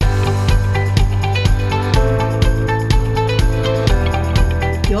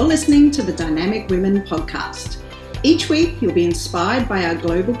listening to the Dynamic Women podcast. Each week, you'll be inspired by our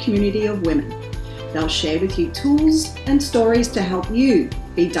global community of women. They'll share with you tools and stories to help you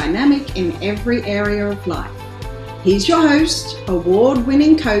be dynamic in every area of life. Here's your host,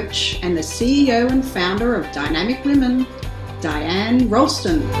 award-winning coach, and the CEO and founder of Dynamic Women, Diane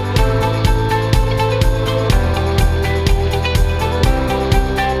Ralston.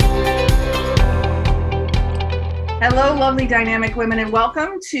 Hello, lovely dynamic women, and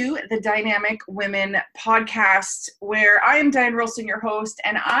welcome to the Dynamic Women podcast, where I am Diane Ralston, your host,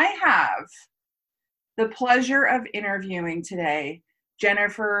 and I have the pleasure of interviewing today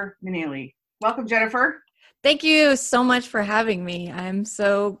Jennifer Manili. Welcome, Jennifer. Thank you so much for having me. I'm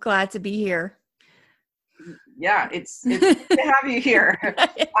so glad to be here. Yeah, it's good to have you here.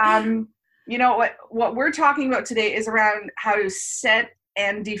 You know what we're talking about today is around how to set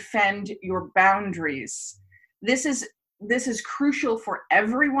and defend your boundaries. This is crucial for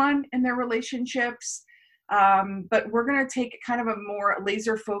everyone in their relationships, but we're going to take kind of a more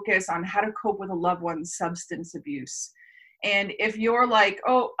laser focus on how to cope with a loved one's substance abuse. And if you're like,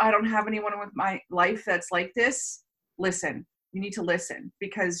 oh, I don't have anyone with my life that's like this, listen. You need to listen,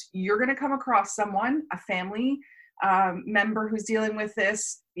 because you're going to come across someone, a family member who's dealing with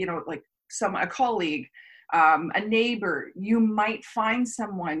this, like a colleague, a neighbor. You might find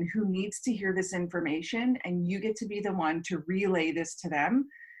someone who needs to hear this information, and you get to be the one to relay this to them.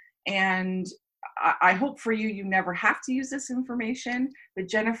 And I hope for you, you never have to use this information, but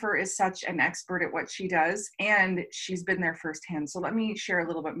Jennifer is such an expert at what she does, and she's been there firsthand. So let me share a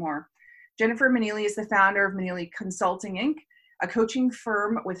little bit more. Jennifer Manili is the founder of Manili Consulting, Inc., a coaching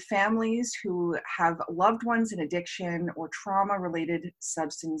firm with families who have loved ones in addiction or trauma-related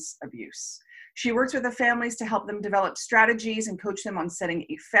substance abuse. She works with the families to help them develop strategies and coach them on setting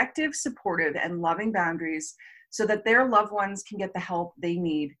effective, supportive, and loving boundaries so that their loved ones can get the help they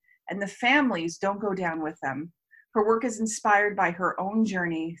need and the families don't go down with them. Her work is inspired by her own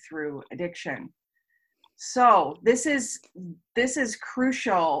journey through addiction. So this is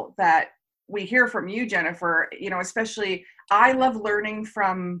crucial that we hear from you, Jennifer. Especially I love learning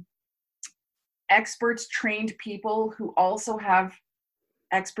from experts, trained people who also have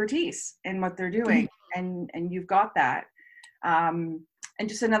expertise in what they're doing, and you've got that. And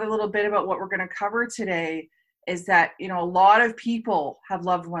just another little bit about what we're going to cover today is that a lot of people have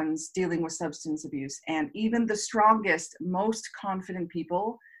loved ones dealing with substance abuse, and even the strongest, most confident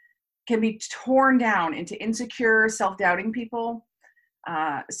people can be torn down into insecure, self-doubting people.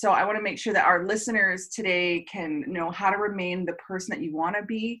 So I want to make sure that our listeners today can know how to remain the person that you want to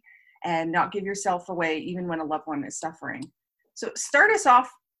be and not give yourself away even when a loved one is suffering. So start us off,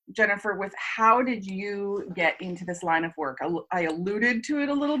 Jennifer, with how did you get into this line of work? I alluded to it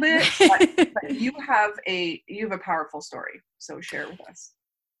a little bit, but you have a powerful story. So share with us.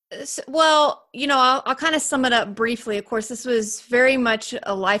 Well, I'll kind of sum it up briefly. Of course, this was very much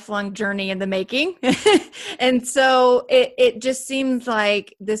a lifelong journey in the making. And so it just seems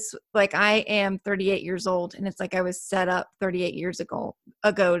like I am 38 years old, and it's like I was set up 38 years ago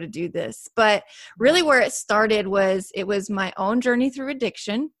to do this. But really where it started was my own journey through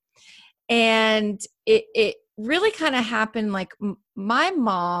addiction. And it really kind of happened like my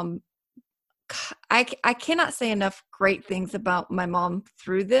mom. I cannot say enough great things about my mom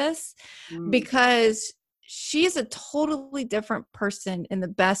through this, because she's a totally different person in the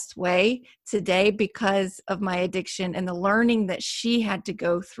best way today because of my addiction and the learning that she had to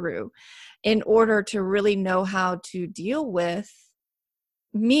go through in order to really know how to deal with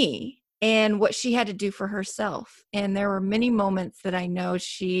me and what she had to do for herself. And there were many moments that I know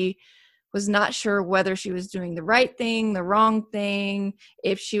she was not sure whether she was doing the right thing, the wrong thing,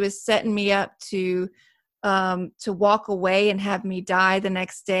 if she was setting me up to walk away and have me die the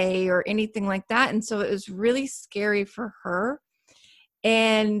next day or anything like that. And so it was really scary for her.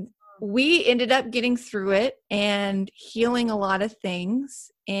 And we ended up getting through it and healing a lot of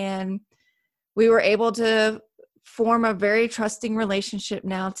things. And we were able to form a very trusting relationship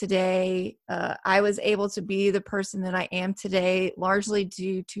now today. I was able to be the person that I am today, largely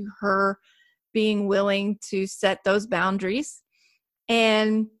due to her being willing to set those boundaries.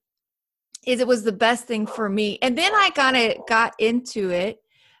 And it was the best thing for me. And then I got into it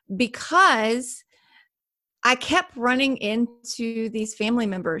because I kept running into these family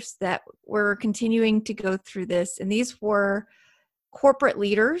members that were continuing to go through this. And these were corporate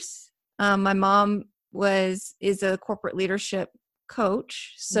leaders. My mom is a corporate leadership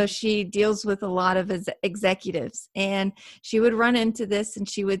coach. So she deals with a lot of executives, and she would run into this and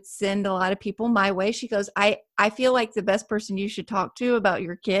she would send a lot of people my way. She goes, I feel like the best person you should talk to about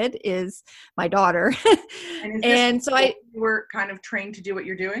your kid is my daughter. And so you were kind of trained to do what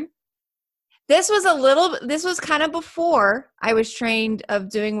you're doing? This was kind of before I was trained of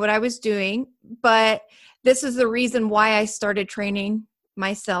doing what I was doing, but this is the reason why I started training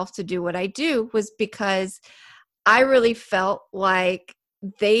myself to do what I do, was because I really felt like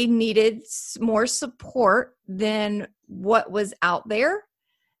they needed more support than what was out there.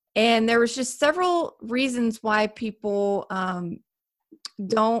 And there was just several reasons why people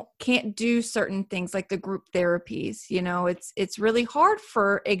can't do certain things, like the group therapies. You know, it's really hard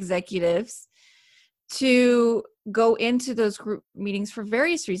for executives to go into those group meetings for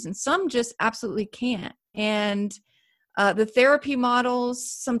various reasons. Some just absolutely can't. And the therapy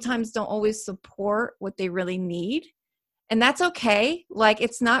models sometimes don't always support what they really need. And that's okay. Like,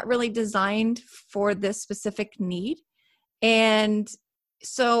 it's not really designed for this specific need. And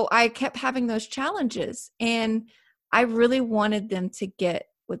so I kept having those challenges, and I really wanted them to get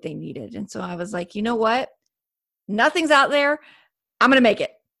what they needed. And so I was like, you know what? Nothing's out there. I'm going to make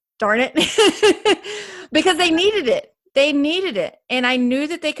it. Darn it. Because they needed it. They needed it. And I knew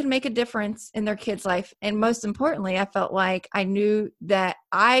that they could make a difference in their kids' life. And most importantly, I felt like I knew that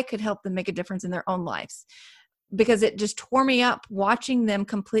I could help them make a difference in their own lives, because it just tore me up watching them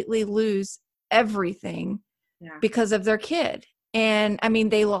completely lose everything because of their kid. And I mean,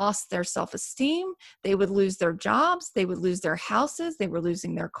 they lost their self-esteem. They would lose their jobs. They would lose their houses. They were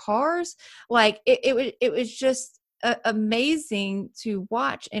losing their cars. Like it was just amazing to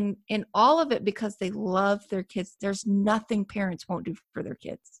watch, and all of it because they love their kids. There's nothing parents won't do for their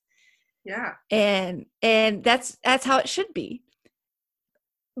kids. Yeah. And that's how it should be.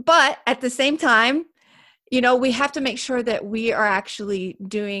 But at the same time, you know, we have to make sure that we are actually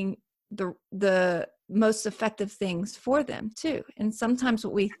doing the most effective things for them too. And sometimes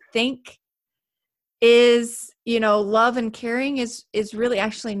what we think is, you know, love and caring is really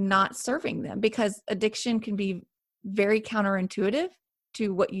actually not serving them, because addiction can be very counterintuitive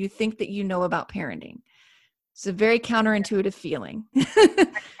to what you think that you know about parenting. It's a very counterintuitive feeling.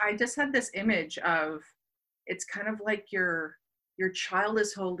 I just had this image of, it's kind of like your child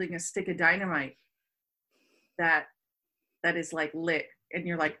is holding a stick of dynamite that is like lit, and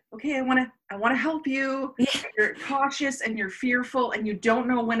you're like, okay, I want to help you. Yeah. You're cautious and you're fearful and you don't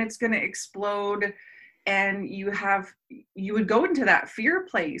know when it's going to explode. And you would go into that fear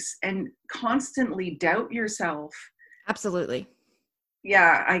place and constantly doubt yourself. Absolutely.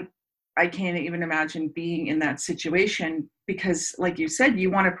 Yeah. I can't even imagine being in that situation, because like you said, you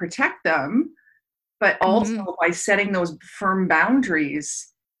want to protect them, but also by setting those firm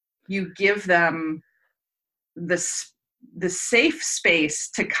boundaries, you give them the safe space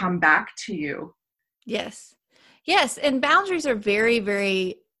to come back to you. Yes. And boundaries are very,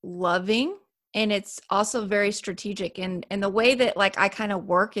 very loving, and it's also very strategic. And the way that like I kind of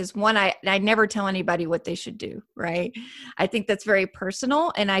work is, one, I never tell anybody what they should do. Right. I think that's very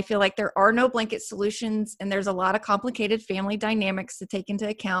personal. And I feel like there are no blanket solutions, and there's a lot of complicated family dynamics to take into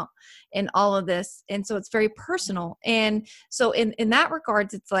account in all of this. And so it's very personal. And so in that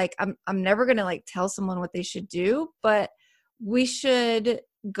regards, it's like, I'm never going to like tell someone what they should do, but we should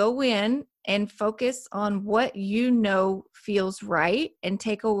go in and focus on what you know feels right, and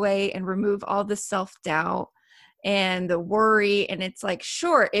take away and remove all the self-doubt and the worry. And it's like,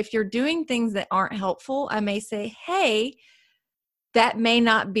 sure, if you're doing things that aren't helpful, I may say, hey, that may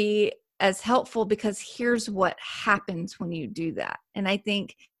not be as helpful because here's what happens when you do that. And I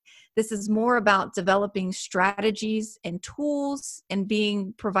think this is more about developing strategies and tools and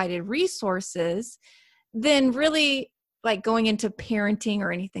being provided resources than really like going into parenting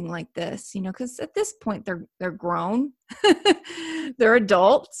or anything like this, you know, because at this point they're grown, they're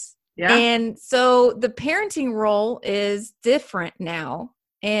adults. Yeah. And so the parenting role is different now.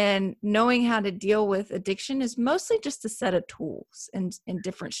 And knowing how to deal with addiction is mostly just a set of tools and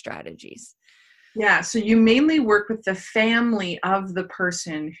different strategies. Yeah. So you mainly work with the family of the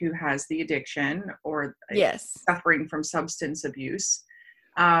person who has the addiction or suffering from substance abuse.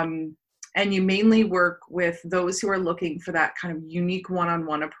 And you mainly work with those who are looking for that kind of unique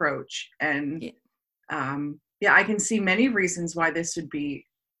one-on-one approach. And I can see many reasons why this would be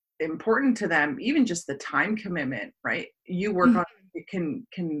important to them, even just the time commitment, right? You work on it,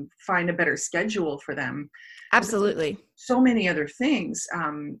 can find a better schedule for them. Absolutely. So many other things.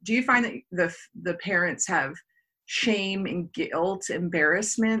 Do you find that the parents have shame and guilt,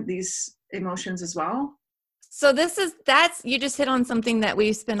 embarrassment, these emotions as well? So you just hit on something that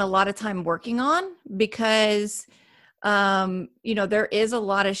we spend a lot of time working on, because There is a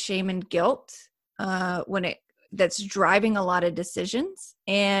lot of shame and guilt that's driving a lot of decisions,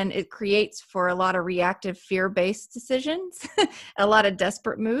 and it creates for a lot of reactive fear-based decisions, a lot of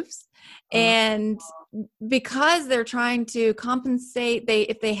desperate moves. And because they're trying to compensate,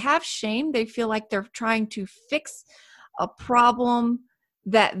 if they have shame, they feel like they're trying to fix a problem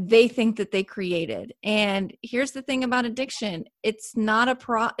that they think that they created. And here's the thing about addiction. It's not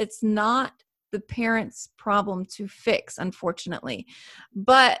the parent's problem to fix, unfortunately,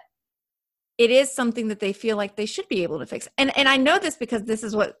 but it is something that they feel like they should be able to fix. And I know this because this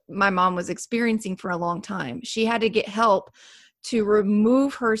is what my mom was experiencing for a long time. She had to get help to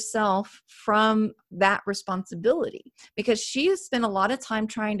remove herself from that responsibility because she has spent a lot of time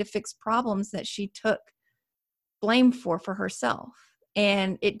trying to fix problems that she took blame for herself.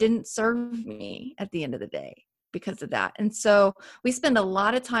 And it didn't serve me at the end of the day because of that. And so we spend a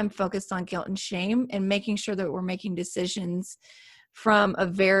lot of time focused on guilt and shame and making sure that we're making decisions from a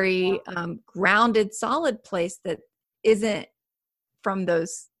very grounded, solid place that isn't from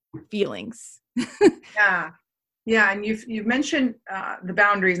those feelings. Yeah. And you've mentioned the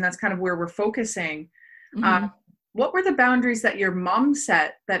boundaries, and that's kind of where we're focusing. Mm-hmm. What were the boundaries that your mom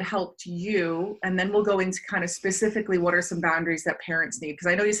set that helped you? And then we'll go into kind of specifically what are some boundaries that parents need? Because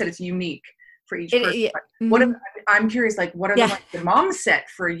I know you said it's unique for each person. Mm-hmm. I'm curious, like, what are the ones your mom set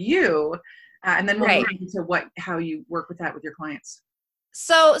for you? And then we'll move into how you work with that with your clients.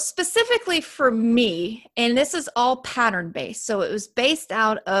 So specifically for me, and this is all pattern based. So it was based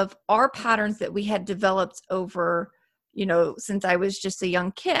out of our patterns that we had developed over, since I was just a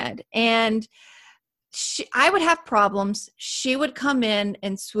young kid. And I would have problems. She would come in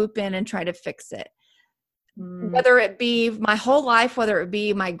and swoop in and try to fix it. Whether it be my whole life, whether it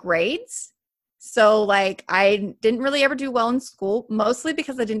be my grades. So like I didn't really ever do well in school, mostly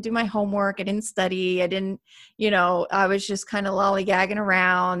because I didn't do my homework. I didn't study. I didn't, I was just kind of lollygagging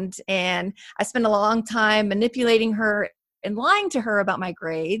around, and I spent a long time manipulating her and lying to her about my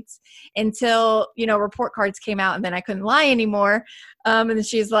grades until, report cards came out, and then I couldn't lie anymore. And then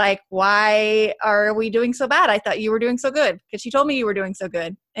she's like, why are we doing so bad? I thought you were doing so good, because she told me you were doing so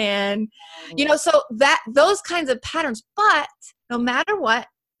good. And, so those kinds of patterns, but no matter what,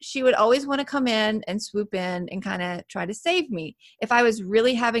 she would always want to come in and swoop in and kind of try to save me. If I was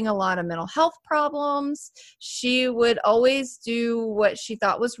really having a lot of mental health problems, she would always do what she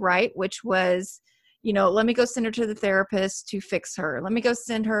thought was right, which was, let me go send her to the therapist to fix her. Let me go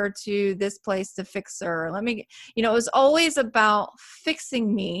send her to this place to fix her. It was always about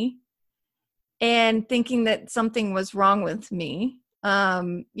fixing me and thinking that something was wrong with me.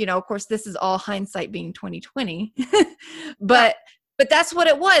 Of course, this is all hindsight being 2020, but that's what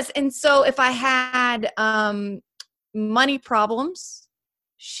it was. And so if I had money problems,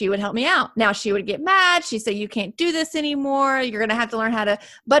 she would help me out. Now she would get mad. She'd say, you can't do this anymore. You're going to have to learn how to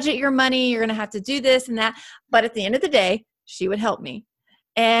budget your money. You're going to have to do this and that. But at the end of the day, she would help me.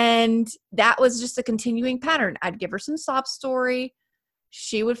 And that was just a continuing pattern. I'd give her some sob story.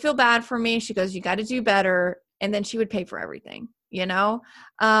 She would feel bad for me. She goes, you got to do better. And then she would pay for everything,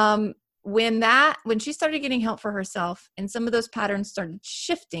 when she started getting help for herself and some of those patterns started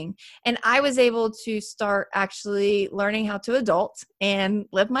shifting, and I was able to start actually learning how to adult and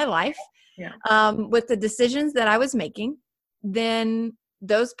live my life with the decisions that I was making, then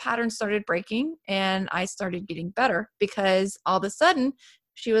those patterns started breaking and I started getting better, because all of a sudden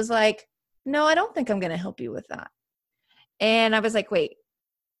she was like, no, I don't think I'm going to help you with that. And I was like, wait,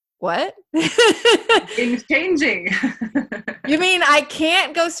 what? Things changing. You mean I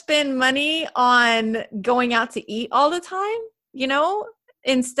can't go spend money on going out to eat all the time,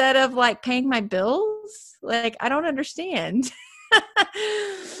 instead of like paying my bills? Like, I don't understand.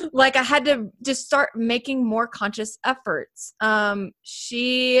 Like, I had to just start making more conscious efforts.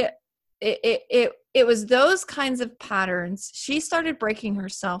 It was those kinds of patterns. She started breaking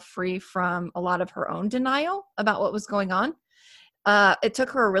herself free from a lot of her own denial about what was going on. It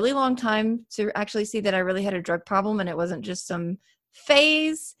took her a really long time to actually see that I really had a drug problem and it wasn't just some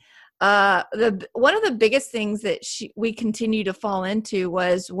phase. One of the biggest things that we continue to fall into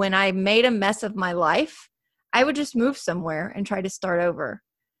was when I made a mess of my life, I would just move somewhere and try to start over.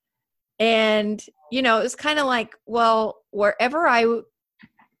 And, it was kind of like, well, wherever I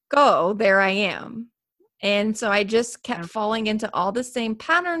go, there I am. And so I just kept falling into all the same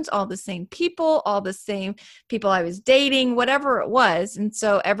patterns, all the same people I was dating, whatever it was. And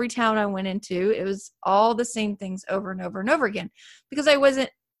so every town I went into, it was all the same things over and over and over again, because I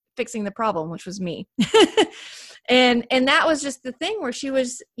wasn't fixing the problem, which was me. And that was just the thing where she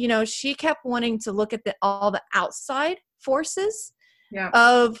was, she kept wanting to look at all the outside forces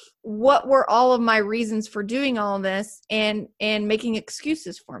of what were all of my reasons for doing all of this, and making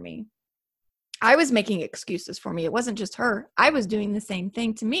excuses for me. I was making excuses for me. It wasn't just her. I was doing the same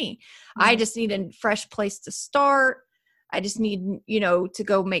thing to me. I just need a fresh place to start. I just need, to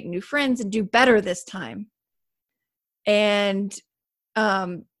go make new friends and do better this time. And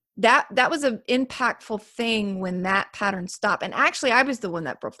that was an impactful thing when that pattern stopped. And actually, I was the one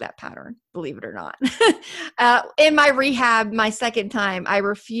that broke that pattern, believe it or not. In my rehab, my second time, I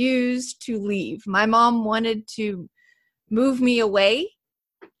refused to leave. My mom wanted to move me away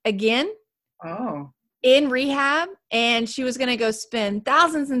again. Oh. In rehab, and she was going to go spend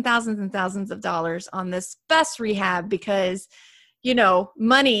thousands and thousands and thousands of dollars on this best rehab because,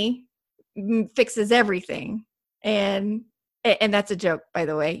 money fixes everything. And that's a joke, by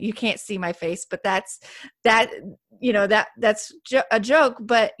the way. You can't see my face, but that's a joke,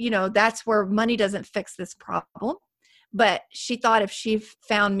 but that's where money doesn't fix this problem. But she thought if she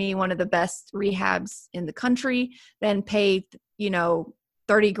found me one of the best rehabs in the country, then paid,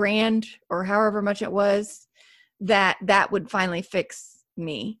 $30,000 or however much it was, that would finally fix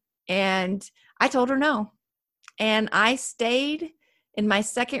me. And I told her no. And I stayed in my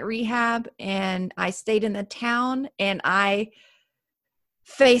second rehab, and I stayed in the town, and I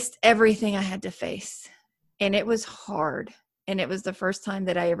faced everything I had to face. And it was hard. And it was the first time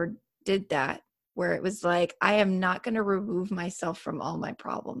that I ever did that, where it was like, I am not going to remove myself from all my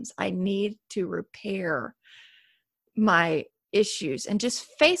problems. I need to repair my issues and just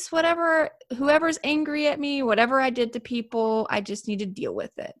face whoever's angry at me, whatever I did to people. I just need to deal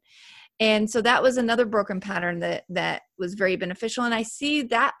with it. And so that was another broken pattern that was very beneficial. And I see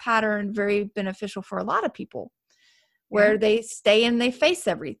that pattern very beneficial for a lot of people, where they stay and they face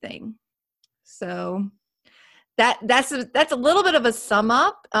everything. So that's a little bit of a sum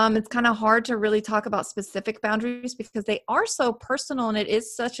up. It's kind of hard to really talk about specific boundaries because they are so personal, and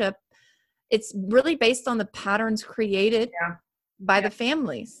it's really based on the patterns created by the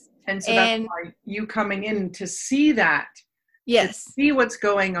families. And so that's why you coming in to see that. Yes. To see what's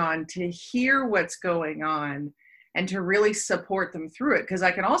going on, to hear what's going on, and to really support them through it. Because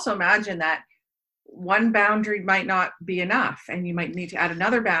I can also imagine that one boundary might not be enough, and you might need to add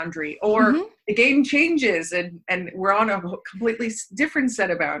another boundary, or the game changes and we're on a completely different set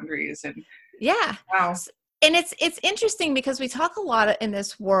of boundaries. And wow. And it's interesting because we talk a lot in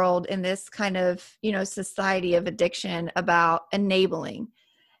this world, in this kind of, society of addiction, about enabling.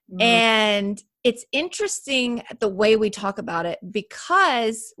 And it's interesting the way we talk about it,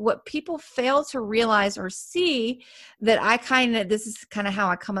 because what people fail to realize or see, that this is kind of how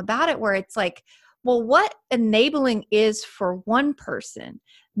I come about it, where it's like, well, what enabling is for one person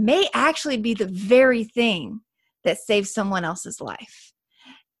may actually be the very thing that saves someone else's life.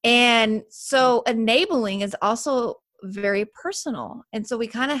 And so enabling is also very personal. And so we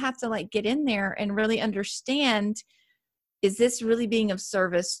kind of have to get in there and really understand, is this really being of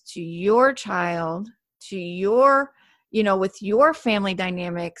service to your child, to your, with your family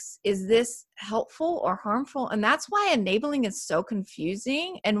dynamics? Is this helpful or harmful? And that's why enabling is so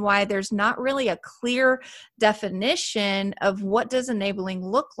confusing, and why there's not really a clear definition of what does enabling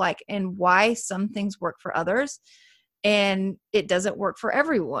look like, and why some things work for others and it doesn't work for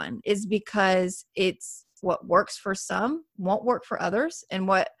everyone, is because it's what works for some won't work for others, and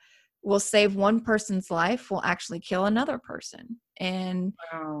what will save one person's life will actually kill another person. And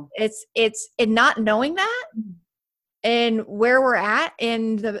it's in not knowing that and where we're at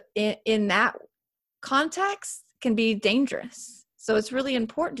in that context can be dangerous. So it's really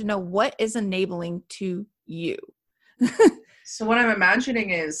important to know what is enabling to you. So what I'm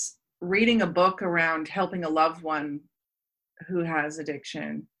imagining is reading a book around helping a loved one who has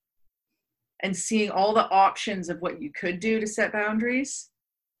addiction, and seeing all the options of what you could do to set boundaries,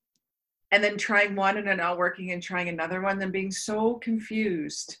 and then trying one and it not working, and trying another one, then being so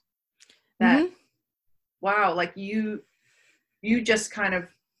confused that, wow, you just kind of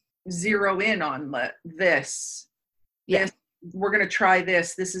zero in on this. We're going to try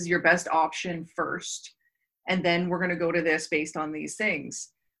this. This is your best option first. And then we're going to go to this based on these things.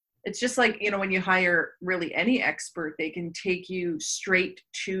 It's just like, when you hire really any expert, they can take you straight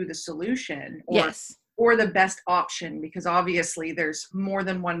to the solution or the best option, because obviously there's more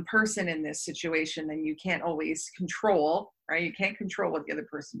than one person in this situation, and you can't always control, right? You can't control what the other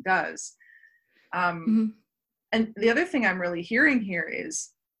person does. And the other thing I'm really hearing here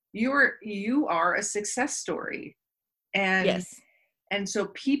is you are a success story. And so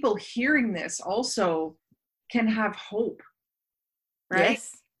people hearing this also can have hope, right?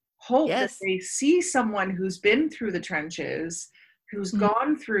 Hope that they see someone who's been through the trenches, who's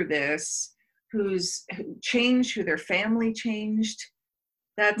gone through this, who's changed, who their family changed,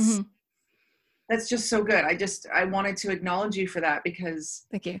 That's Mm-hmm. that's just so good. I wanted to acknowledge you for that, because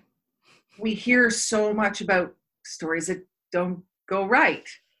Thank you. we hear so much about stories that don't go right.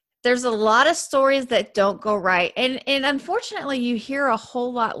 There's a lot of stories that don't go right. And unfortunately, you hear a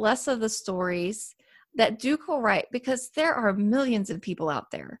whole lot less of the stories that do go right, because there are millions of people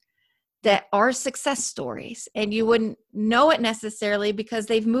out there that are success stories, and you wouldn't know it necessarily because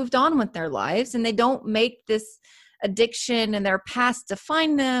they've moved on with their lives and they don't make this addiction and their past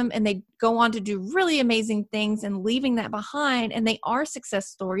define them, and they go on to do really amazing things and leaving that behind, and they are success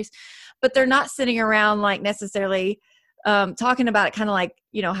stories, but they're not sitting around like necessarily talking about it, kind of like,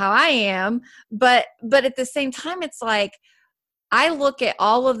 how I am. But at the same time, it's like, I look at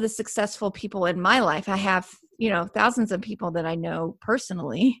all of the successful people in my life. I have, thousands of people that I know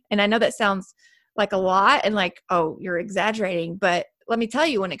personally. And I know that sounds like a lot and like, oh, you're exaggerating. But let me tell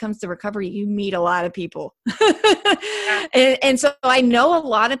you, when it comes to recovery, you meet a lot of people. and so I know a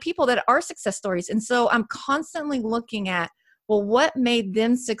lot of people that are success stories. And so I'm constantly looking at, well, what made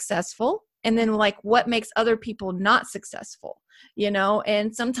them successful? And then like, what makes other people not successful?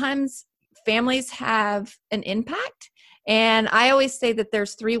 And sometimes families have an impact. And I always say that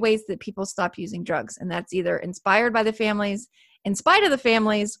there's 3 ways that people stop using drugs. And that's either inspired by the families, in spite of the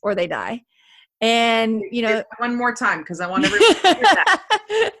families, or they die. And, one more time, because I want everybody to hear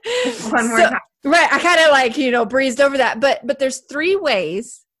that. One more time. Right. I kind of like, breezed over that. But there's 3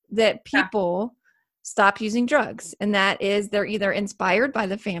 ways that people stop using drugs. And that is, they're either inspired by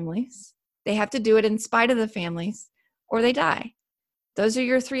the families, they have to do it in spite of the families, or they die. Those are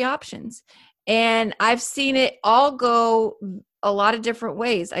your 3 options. And I've seen it all go a lot of different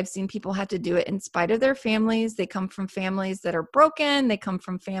ways. I've seen people have to do it in spite of their families. They come from families that are broken. They come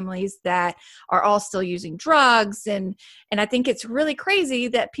from families that are all still using drugs. And I think it's really crazy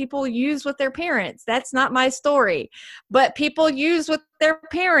that people use with their parents. That's not my story, but people use with their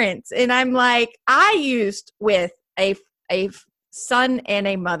parents. And I'm like, I used with a son and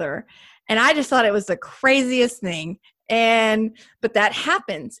a mother. And I just thought it was the craziest thing. But that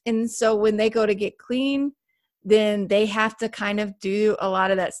happens. And so when they go to get clean, then they have to kind of do a lot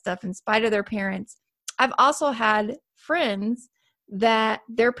of that stuff in spite of their parents. I've also had friends that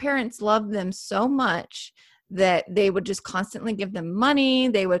their parents loved them so much that they would just constantly give them money.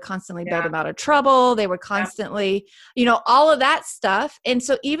 They would constantly bail them out of trouble. They would constantly, all of that stuff. And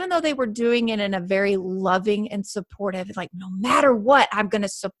so even though they were doing it in a very loving and supportive, like, no matter what, I'm going to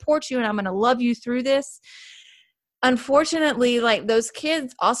support you and I'm going to love you through this. Unfortunately, like, those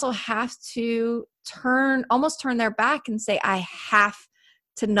kids also have to almost turn their back and say, I have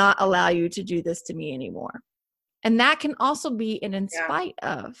to not allow you to do this to me anymore. And that can also be an in spite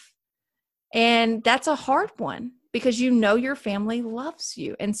of. And that's a hard one, because your family loves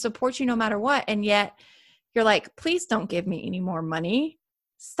you and supports you no matter what. And yet you're like, please don't give me any more money.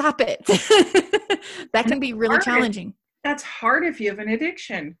 Stop it. That can be really challenging. That's hard if you have an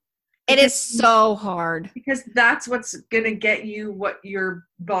addiction. It is so hard, because that's what's going to get you what your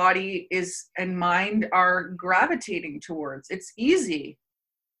body is and mind are gravitating towards. It's easy.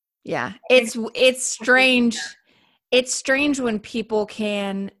 Yeah. It's strange. It's strange when people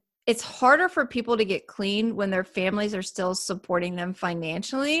it's harder for people to get clean when their families are still supporting them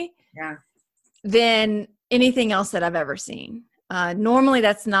financially than anything else that I've ever seen. Normally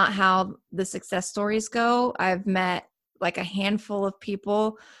that's not how the success stories go. I've met like a handful of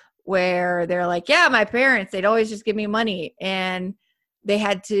people where they're like, yeah, my parents, they'd always just give me money, and they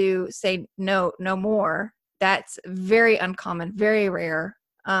had to say, no more. That's very uncommon, very rare.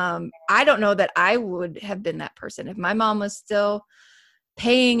 I don't know that I would have been that person. If my mom was still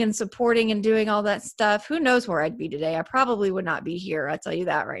paying and supporting and doing all that stuff, who knows where I'd be today? I probably would not be here. I'll tell you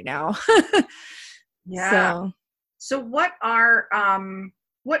that right now. So what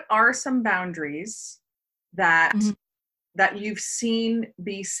are some boundaries that that you've seen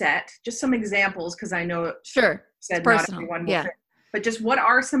be set? Just some examples, because I know said not everyone will fit, but just what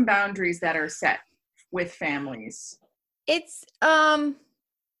are some boundaries that are set with families? It's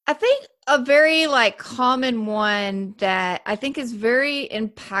I think a very common one that I think is very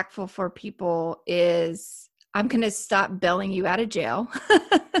impactful for people is, I'm going to stop bailing you out of jail.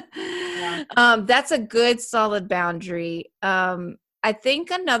 That's a good solid boundary. I think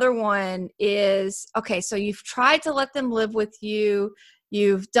another one is, okay, so you've tried to let them live with you.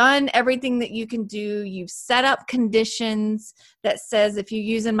 You've done everything that you can do. You've set up conditions that says, if you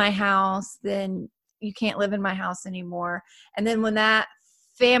use in my house, then you can't live in my house anymore. And then when that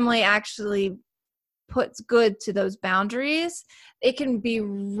family actually puts good to those boundaries, it can be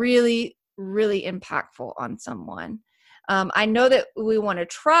really, really impactful on someone. I know that we want to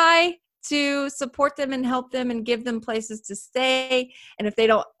try to support them and help them and give them places to stay. And if they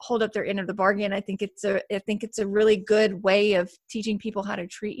don't hold up their end of the bargain, I think it's a really good way of teaching people how to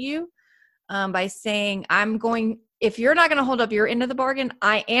treat you, by saying, if you're not going to hold up your end of the bargain,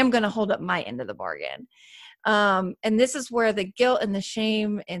 I am going to hold up my end of the bargain. And this is where the guilt and the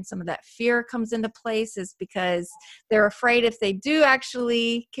shame and some of that fear comes into place, is because they're afraid if they do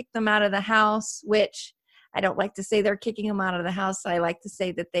actually kick them out of the house, which I don't like to say they're kicking them out of the house. I like to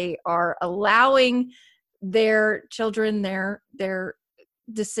say that they are allowing their children their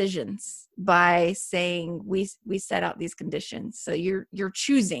decisions by saying, we set out these conditions. So you're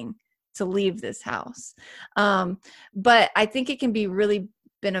choosing to leave this house. But I think it can be really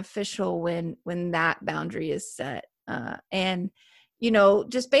beneficial when that boundary is set. And,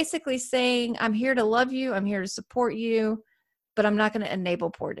 just basically saying, I'm here to love you. I'm here to support you, but I'm not going to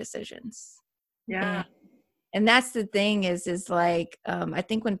enable poor decisions. Yeah. And that's the thing is like, I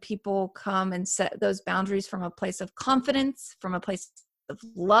think when people come and set those boundaries from a place of confidence, from a place of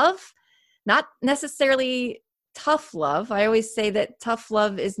love, not necessarily tough love. I always say that tough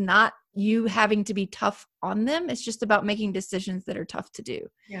love is not you having to be tough on them. It's just about making decisions that are tough to do.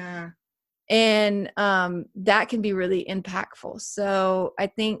 Yeah. And that can be really impactful. So I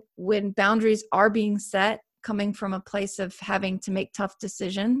think when boundaries are being set, coming from a place of having to make tough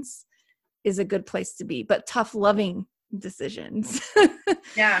decisions is a good place to be, but tough, loving decisions.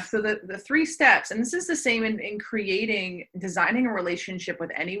 Yeah. So the 3 steps, and this is the same in designing a relationship with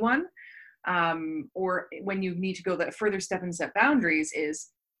anyone, or when you need to go that further step and set boundaries, is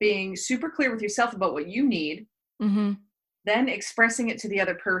being super clear with yourself about what you need, mm-hmm. then expressing it to the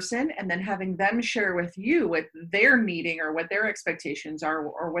other person, and then having them share with you what they're needing or what their expectations are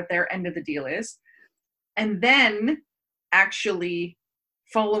or what their end of the deal is. And then actually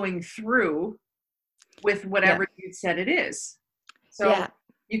following through with whatever you said it is. So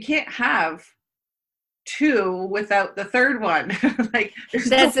you can't have 2 without the third one. Like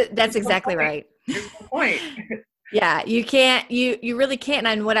that's exactly right. There's no point. Yeah, you can't, you really can't.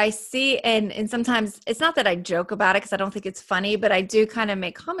 And what I see, and sometimes it's not that I joke about it because I don't think it's funny, but I do kind of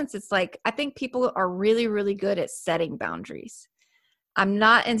make comments. It's like, I think people are really, really good at setting boundaries. I'm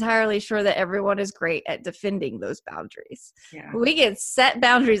not entirely sure that everyone is great at defending those boundaries. Yeah. We can set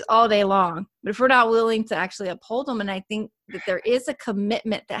boundaries all day long, but if we're not willing to actually uphold them, and I think that there is a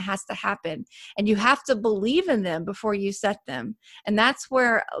commitment that has to happen, and you have to believe in them before you set them. And that's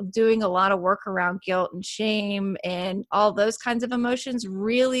where doing a lot of work around guilt and shame and all those kinds of emotions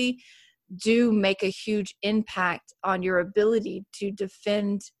really do make a huge impact on your ability to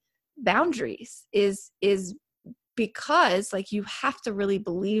defend boundaries, is because like you have to really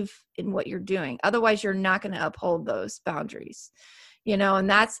believe in what you're doing. Otherwise you're not going to uphold those boundaries, and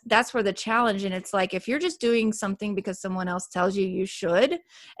that's where the challenge. And it's like, if you're just doing something because someone else tells you you should,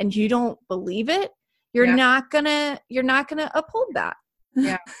 and you don't believe it, you're not going to uphold that.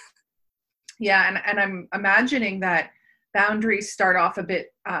 Yeah. Yeah. And I'm imagining that boundaries start off a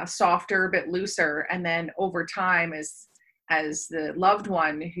bit softer, a bit looser. And then over time, as the loved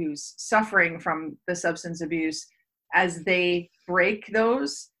one who's suffering from the substance abuse, as they break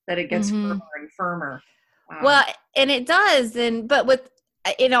those, that it gets mm-hmm. firmer and firmer. Well, and it does. But with,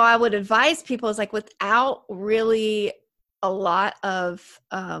 I would advise people is like, without really a lot of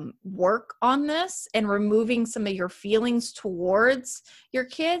work on this and removing some of your feelings towards your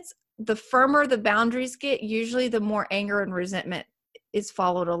kids, the firmer the boundaries get, usually the more anger and resentment is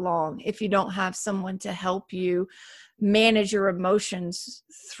followed along if you don't have someone to help you manage your emotions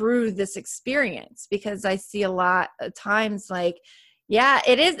through this experience. Because I see a lot of times like,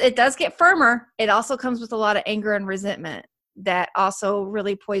 it does get firmer. It also comes with a lot of anger and resentment that also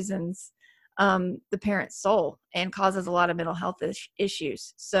really poisons the parent's soul and causes a lot of mental health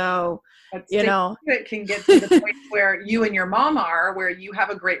issues. So, it can get to the point where you and your mom are, where you have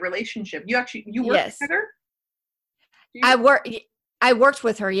a great relationship. You work together? I worked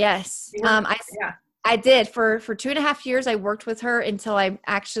with her. Yes. I did for 2.5 years. I worked with her until I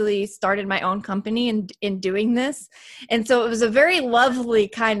actually started my own company in doing this. And so it was a very lovely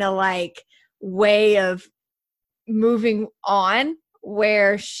kind of like way of moving on,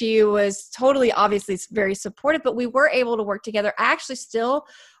 where she was totally, obviously very supportive, but we were able to work together. I actually still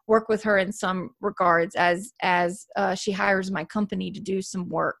work with her in some regards as she hires my company to do some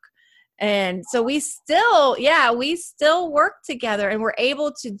work. And so we still work together, and we're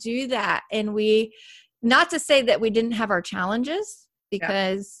able to do that. And not to say that we didn't have our challenges,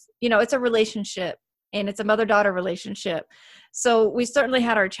 because, it's a relationship and it's a mother-daughter relationship. So we certainly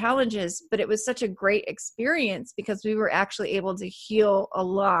had our challenges, but it was such a great experience because we were actually able to heal a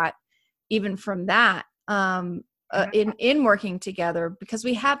lot even from that. in working together, because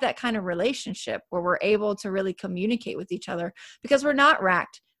we have that kind of relationship where we're able to really communicate with each other, because we're not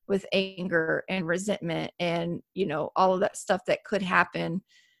racked with anger and resentment and, all of that stuff that could happen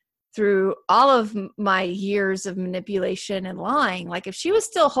through all of my years of manipulation and lying. Like if she was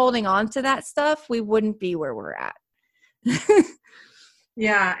still holding on to that stuff, we wouldn't be where we're at.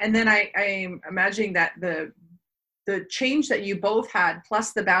 Yeah. And then I'm imagining that the change that you both had,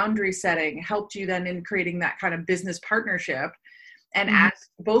 plus the boundary setting, helped you then in creating that kind of business partnership. And as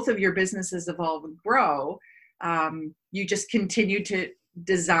both of your businesses evolve and grow, you just continue to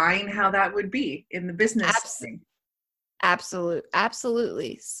design how that would be in the business.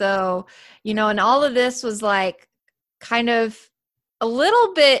 Absolutely. So, and all of this was like kind of a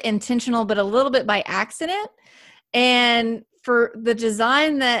little bit intentional, but a little bit by accident. And for the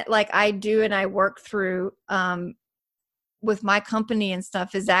design that like I do and I work through with my company and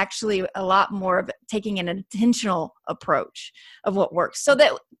stuff is actually a lot more of taking an intentional approach of what works, so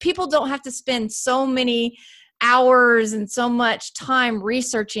that people don't have to spend so many hours and so much time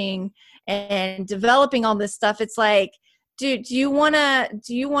researching and developing all this stuff. It's like, dude, do you want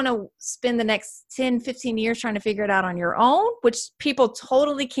to spend the next 10, 15 years trying to figure it out on your own, which people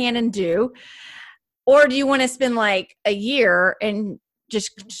totally can and do? Or do you want to spend like a year and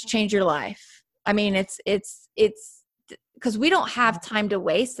just change your life? I mean, it's because we don't have time to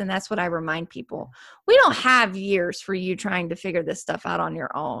waste. And that's what I remind people. We don't have years for you trying to figure this stuff out on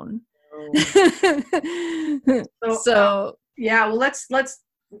your own. So yeah, well, let's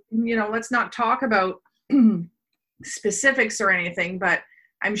not talk about specifics or anything, but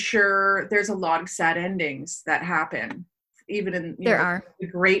I'm sure there's a lot of sad endings that happen, even in the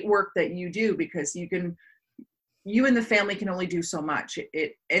great work that you do, because you and the family can only do so much.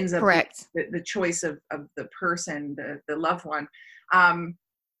 It ends up correct. The choice of the person, the loved one.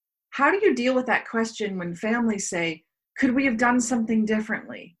 How do you deal with that question when families say, could we have done something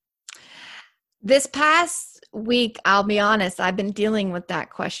differently? This past week, I'll be honest, I've been dealing with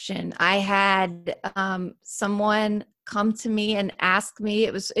that question. I had someone come to me and ask me,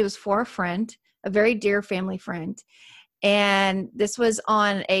 it was for a friend, a very dear family friend. And this was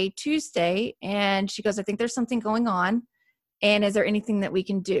on a Tuesday. And she goes, I think there's something going on. And is there anything that we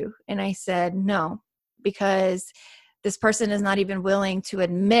can do? And I said, no, because this person is not even willing to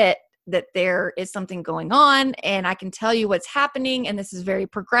admit that there is something going on, and I can tell you what's happening, and this is very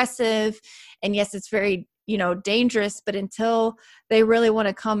progressive, and yes, it's very dangerous, but until they really want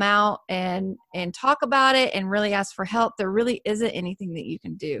to come out and talk about it and really ask for help, there really isn't anything that you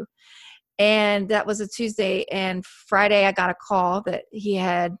can do. And that was a Tuesday, and Friday I got a call that he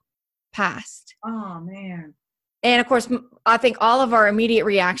had passed. Oh man. And of course, I think all of our immediate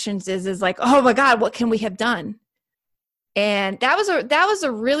reactions is like, oh my God, what can we have done? And that was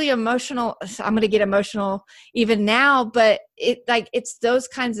a really emotional, I'm going to get emotional even now, but it's those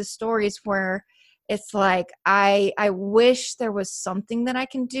kinds of stories where it's like, I wish there was something that I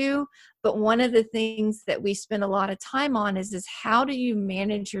can do. But one of the things that we spend a lot of time on is how do you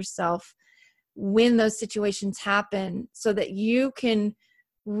manage yourself when those situations happen so that you can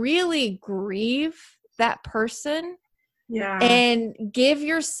really grieve that person, and give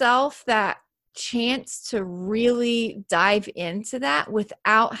yourself that chance to really dive into that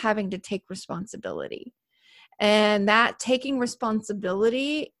without having to take responsibility. And that taking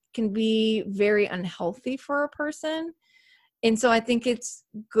responsibility can be very unhealthy for a person. And so I think it's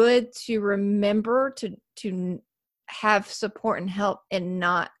good to remember to have support and help and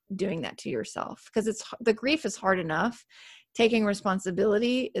not doing that to yourself, because the grief is hard enough. Taking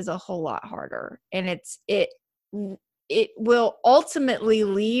responsibility is a whole lot harder, and it will ultimately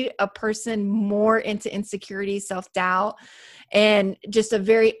lead a person more into insecurity, self-doubt, and just a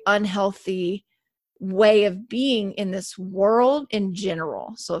very unhealthy way of being in this world in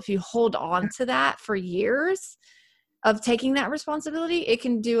general. So if you hold on to that for years of taking that responsibility, it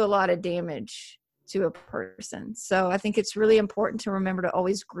can do a lot of damage to a person. So I think it's really important to remember to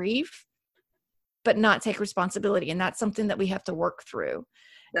always grieve, but not take responsibility. And that's something that we have to work through.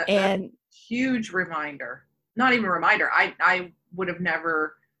 That's a huge reminder. Not even a reminder. I would have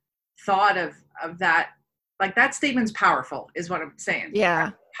never thought of that. Like, that statement's powerful is what I'm saying.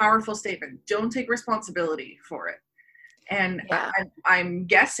 Yeah. Powerful statement. Don't take responsibility for it. And I'm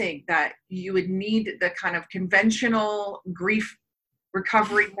guessing that you would need the kind of conventional grief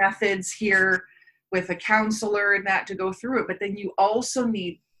recovery methods here with a counselor and that to go through it. But then you also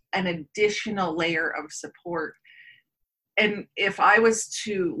need an additional layer of support. And if I was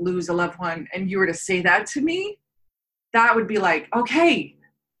to lose a loved one and you were to say that to me, that would be like, okay,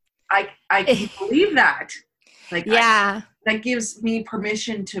 I can believe that. Like, yeah, that gives me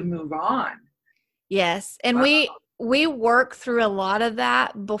permission to move on. Yes. And we work through a lot of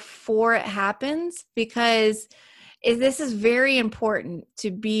that before it happens, because this is very important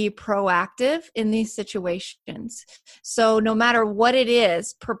to be proactive in these situations. So no matter what it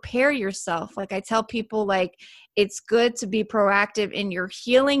is, prepare yourself. Like I tell people, like, it's good to be proactive in your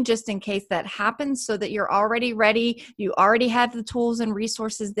healing just in case that happens, so that you're already ready. You already have the tools and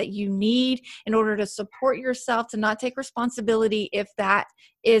resources that you need in order to support yourself, to not take responsibility if that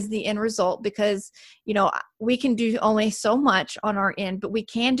is the end result, because, you know, we can do only so much on our end, but we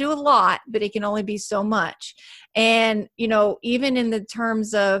can do a lot, but it can only be so much. And, you know, even in the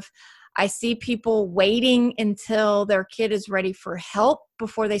terms of, I see people waiting until their kid is ready for help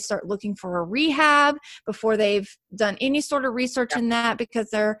before they start looking for a rehab, before they've done any sort of research in that, because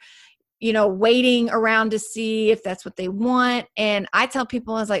they're, you know, waiting around to see if that's what they want. And I tell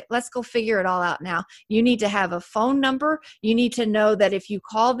people, I was like, let's go figure it all out now. You need to have a phone number. You need to know that if you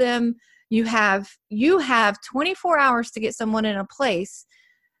call them, you have 24 hours to get someone in a place.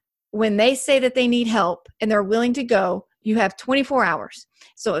 When they say that they need help and they're willing to go, you have 24 hours.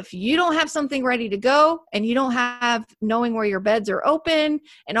 So if you don't have something ready to go, and you don't have knowing where your beds are open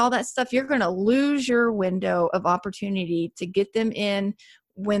and all that stuff, you're going to lose your window of opportunity to get them in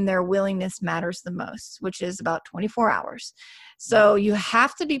when their willingness matters the most, which is about 24 hours. So you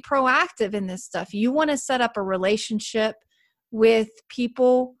have to be proactive in this stuff. You want to set up a relationship with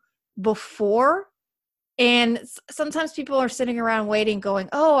people before. And sometimes people are sitting around waiting, going,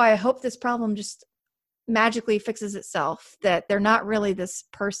 oh, I hope this problem just magically fixes itself, that they're not really this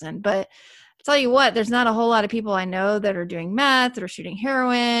person. But I'll tell you what, there's not a whole lot of people I know that are doing meth or shooting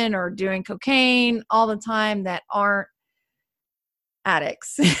heroin or doing cocaine all the time that aren't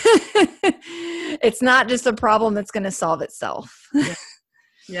addicts. It's not just a problem that's going to solve itself.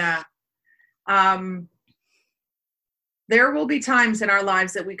 Yeah. There will be times in our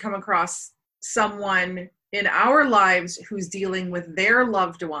lives that we come across someone in our lives who's dealing with their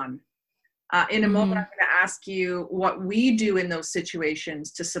loved one. In a moment, I'm going to ask you what we do in those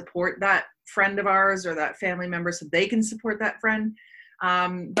situations to support that friend of ours or that family member so they can support that friend.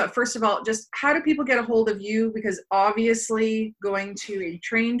 But first of all, just how do people get a hold of you? Because obviously going to a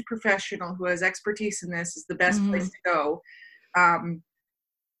trained professional who has expertise in this is the best place to go.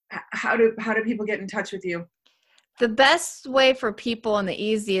 How do people get in touch with you? The best way for people, and the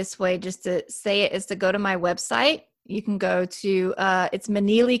easiest way just to say it, is to go to my website. You can go to, it's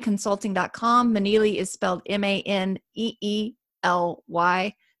ManeelyConsulting.com. Maneely is spelled Maneely,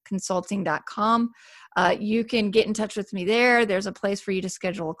 consulting.com. You can get in touch with me there. There's a place for you to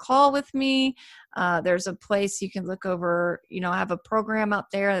schedule a call with me. There's a place you can look over, you know, I have a program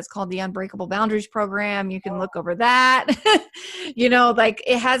out there that's called the Unbreakable Boundaries Program. You can look over that. You know, like,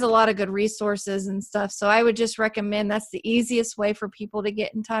 it has a lot of good resources and stuff. So I would just recommend that's the easiest way for people to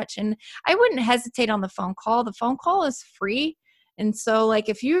get in touch. And I wouldn't hesitate on the phone call. The phone call is free. And so, like,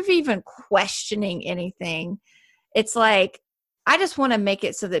 if you're even questioning anything, it's like, I just want to make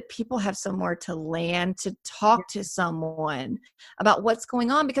it so that people have somewhere to land to talk to someone about what's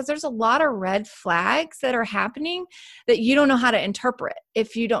going on, because there's a lot of red flags that are happening that you don't know how to interpret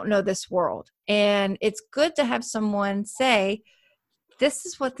if you don't know this world. And it's good to have someone say, this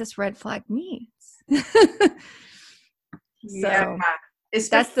is what this red flag means. So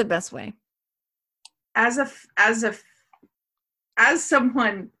that's the best way. As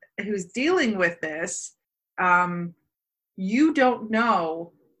someone who's dealing with this, you don't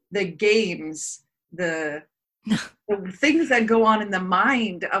know the games, the things that go on in the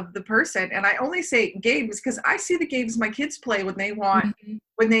mind of the person. And I only say games because I see the games my kids play when they want,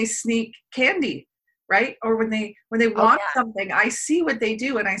 when they sneak candy, right? Or when they want something. I see what they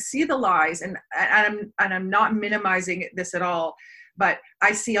do, and I see the lies, and I'm not minimizing this at all, but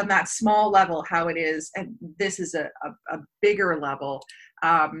I see on that small level how it is, and this is a bigger level.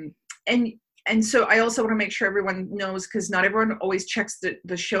 And so I also want to make sure everyone knows, because not everyone always checks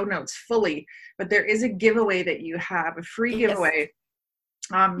the show notes fully, but there is a giveaway that you have, a free giveaway,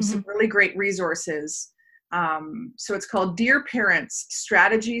 some really great resources. So it's called Dear Parents,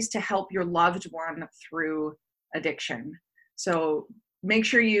 Strategies to Help Your Loved One Through Addiction. So make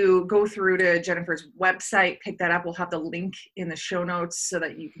sure you go through to Jennifer's website, pick that up. We'll have the link in the show notes so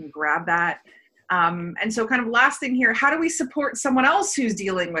that you can grab that. And so kind of last thing here, how do we support someone else who's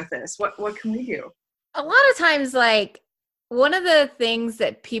dealing with this? What can we do? A lot of times, like, one of the things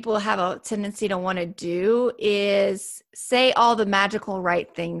that people have a tendency to want to do is say all the magical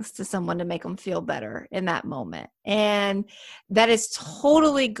right things to someone to make them feel better in that moment. And that is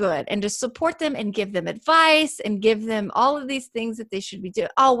totally good. And to support them and give them advice and give them all of these things that they should be doing.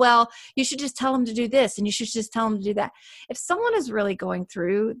 Oh, well, you should just tell them to do this and you should just tell them to do that. If someone is really going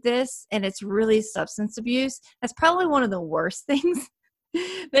through this and it's really substance abuse, that's probably one of the worst things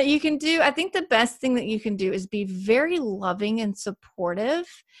that you can do. I think the best thing that you can do is be very loving and supportive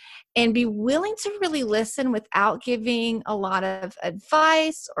and be willing to really listen without giving a lot of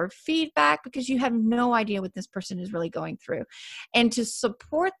advice or feedback, because you have no idea what this person is really going through. And to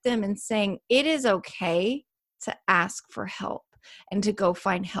support them in saying it is okay to ask for help and to go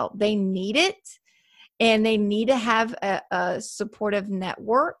find help. They need it, and they need to have a supportive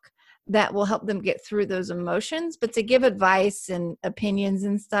network that will help them get through those emotions. But to give advice and opinions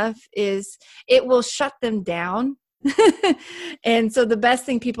and stuff it will shut them down. And so the best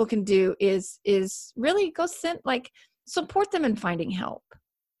thing people can do is really go support them in finding help.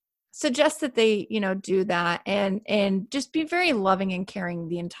 Suggest that they, do that and just be very loving and caring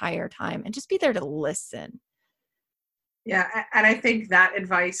the entire time and just be there to listen. Yeah, and I think that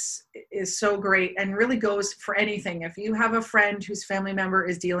advice is so great and really goes for anything. If you have a friend whose family member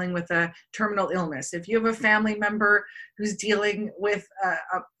is dealing with a terminal illness, if you have a family member who's dealing with a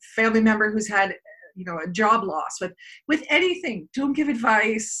family member who's had, a job loss, with anything, don't give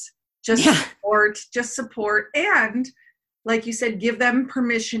advice, just support. And like you said, give them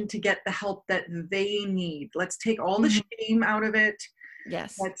permission to get the help that they need. Let's take all the shame out of it.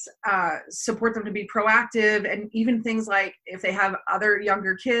 Yes. Let's support them to be proactive, and even things like if they have other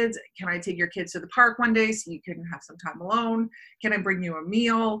younger kids, can I take your kids to the park one day so you can have some time alone? Can I bring you a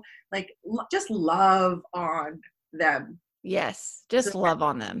meal? Like just love on them. Yes. Just love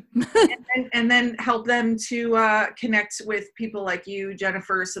on them. and then help them to connect with people like you,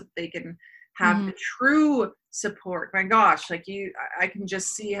 Jennifer, so that they can have the true support. My gosh, I can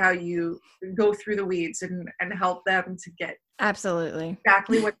just see how you go through the weeds and help them to get absolutely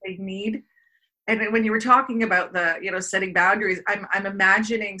exactly what they need. And when you were talking about the, setting boundaries, I'm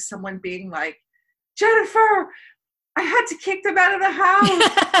imagining someone being like, Jennifer, I had to kick them out of the house.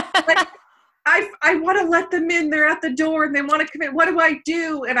 I want to let them in. They're at the door and they want to come in. What do I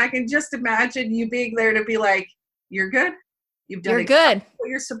do? And I can just imagine you being there to be like, you're good. You've done good. What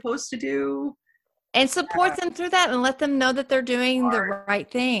you're supposed to do. And support them through that and let them know that they're doing the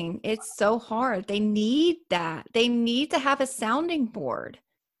right thing. It's so hard. They need that. They need to have a sounding board.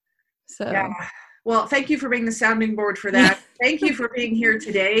 So, yeah. Well, thank you for being the sounding board for that. Thank you for being here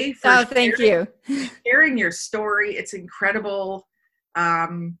today. Thank you. Sharing your story. It's incredible. I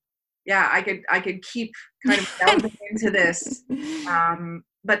could keep kind of delving into this.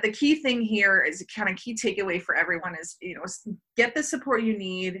 But the key thing here is a kind of key takeaway for everyone is, get the support you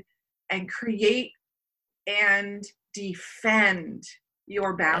need and create and defend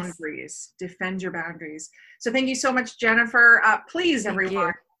your boundaries. Yes. Defend your boundaries. So thank you so much, Jennifer. Please,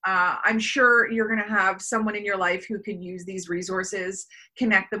 everyone, I'm sure you're going to have someone in your life who could use these resources.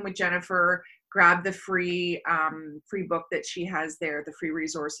 Connect them with Jennifer. Grab the free book that she has there, the free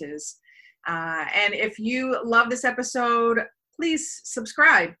resources. And if you love this episode, please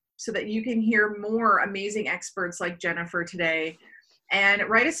subscribe so that you can hear more amazing experts like Jennifer today. And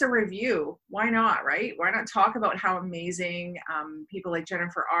write us a review. Why not, right? Why not talk about how amazing people like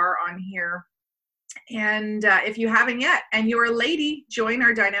Jennifer are on here? And if you haven't yet, and you're a lady, join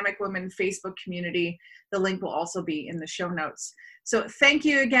our Dynamic Women Facebook community. The link will also be in the show notes. So thank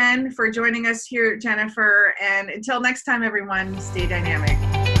you again for joining us here, Jennifer. And until next time, everyone, stay dynamic.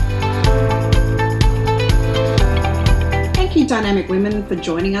 Thank you, Dynamic Women, for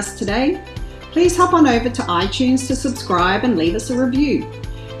joining us today. Please hop on over to iTunes to subscribe and leave us a review.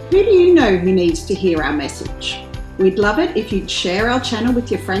 Who do you know who needs to hear our message? We'd love it if you'd share our channel with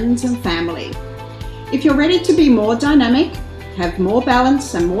your friends and family. If you're ready to be more dynamic, have more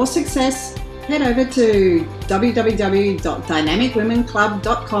balance and more success, head over to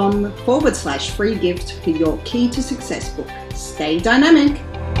www.dynamicwomenclub.com/free gift for your Key to Success book. Stay dynamic.